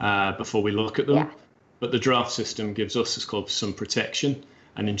before we look at them. Yeah. But the draft system gives us as clubs some protection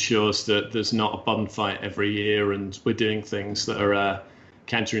and ensures that there's not a bun fight every year and we're doing things that are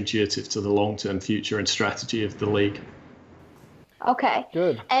counterintuitive to the long-term future and strategy of the league. Okay.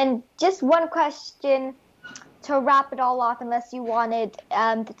 Good. And just one question to wrap it all off, unless you wanted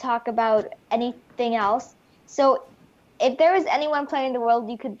to talk about anything else. So if there was anyone playing in the world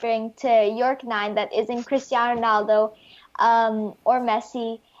you could bring to York9 that isn't Cristiano Ronaldo or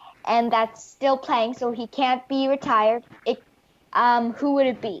Messi and that's still playing so he can't be retired, who would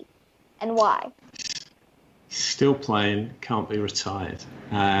it be and why? Still playing, can't be retired.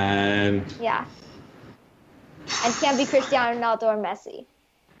 Yeah. And can't be Cristiano Ronaldo or Messi.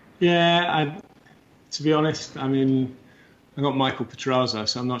 Yeah, to be honest, I mean, I got Michael Petrarza,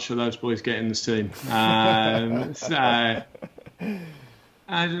 so I'm not sure those boys get in this team. So I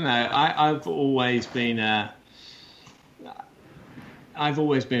don't know. I've always been a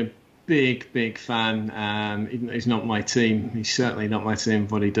big fan. Even though he's not my team, he's certainly not my team.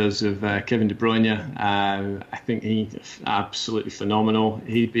 What he does of Kevin De Bruyne, I think he's absolutely phenomenal.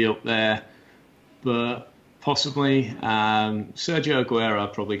 He'd be up there, but. Possibly Sergio Aguero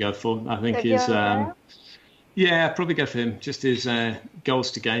I'd probably go for. I think his I'd probably go for him. Just his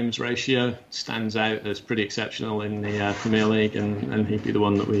goals to games ratio stands out as pretty exceptional in the Premier League, and he'd be the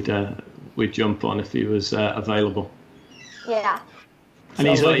one that we'd jump on if he was available. Yeah. And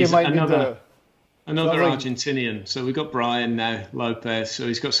he's another Argentinian. So we've got Brian now, Lopez, so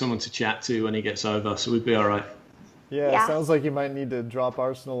he's got someone to chat to when he gets over, so we'd be all right. Yeah, it sounds like you might need to drop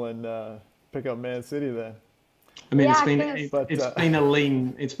Arsenal and pick up Man City then. I mean, Yeah, it's been a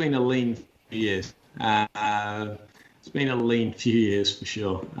lean few years. It's been a lean few years for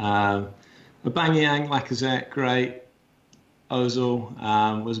sure. Aubameyang, Lacazette, great.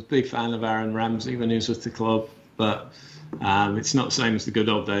 Ozil, was a big fan of Aaron Ramsey when he was with the club, but it's not the same as the good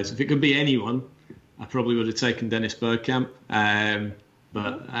old days. If it could be anyone, I probably would have taken Dennis Bergkamp,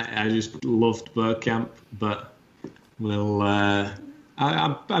 but I just loved Bergkamp. But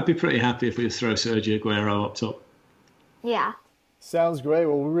I'd be pretty happy if we throw Sergio Aguero up top. Yeah. Sounds great.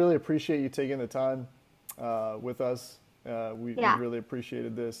 Well, we really appreciate you taking the time with us. We really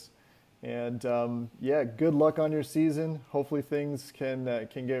appreciated this. And good luck on your season. Hopefully things can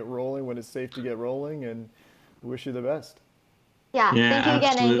get rolling when it's safe to get rolling, and we wish you the best. Yeah, thank you again,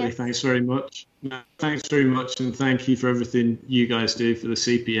 absolutely. Angus. Thanks very much. Thanks very much, and thank you for everything you guys do for the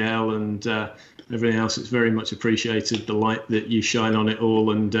CPL and everything else. It's very much appreciated, the light that you shine on it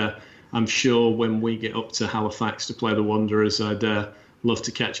all, and I'm sure when we get up to Halifax to play the Wanderers, I'd love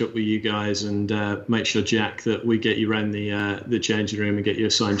to catch up with you guys and make sure, Jack, that we get you around the changing room and get you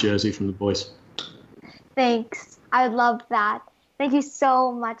a signed jersey from the boys. Thanks. I would love that. Thank you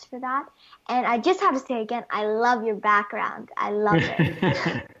so much for that. And I just have to say again, I love your background. I love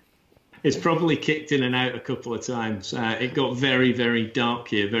it. It's probably kicked in and out a couple of times. It got very, very dark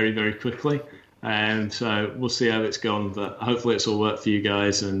here very, very quickly. So we'll see how it's gone, but hopefully it's all worked for you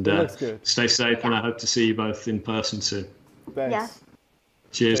guys, and stay safe, and I hope to see you both in person soon. Thanks. Yeah.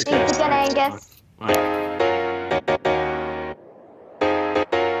 Cheers, Thanks guys. again, Angus. Bye.